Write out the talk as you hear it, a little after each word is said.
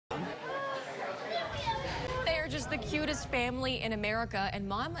just the cutest family in America, and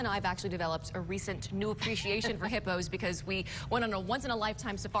Mom and I have actually developed a recent new appreciation for hippos because we went on a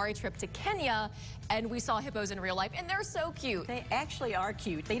once-in-a-lifetime safari trip to Kenya, and we saw hippos in real life, and they're so cute. They actually are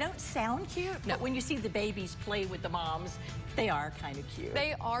cute. They don't sound cute, no. But when you see the babies play with the moms, they are kind of cute.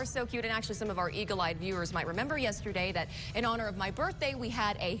 They are so cute, and actually some of our eagle-eyed viewers might remember yesterday that in honor of my birthday, we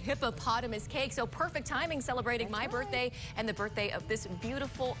had a hippopotamus cake, so perfect timing celebrating my birthday and the birthday of this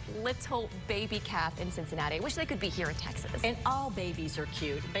beautiful little baby calf in Cincinnati. I wish they could be here in Texas. And all babies are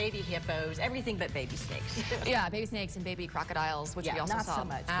cute. Baby hippos, everything but baby snakes. Yeah, baby snakes and baby crocodiles, which we also not saw. So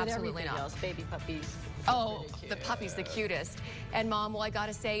much, absolutely but not. Else, baby puppies. Oh, the puppy's the cutest. And Mom, well, I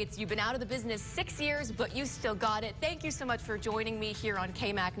gotta say, you've been out of the business 6 years, but you still got it. Thank you so much for joining me here on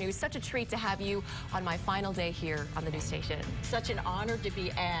KAMC News. Such a treat to have you on my final day here on the news station. Such an honor to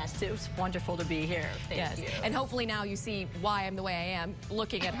be asked. It was wonderful to be here. Thank you. And hopefully now you see why I'm the way I am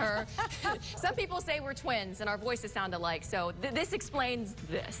looking at her. Some people say we're twins and our voices sound alike, so this explains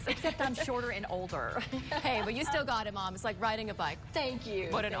this. Except I'm shorter and older. Hey, but you still got it, Mom. It's like riding a bike. Thank you.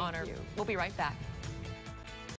 What an honor. We'll be right back.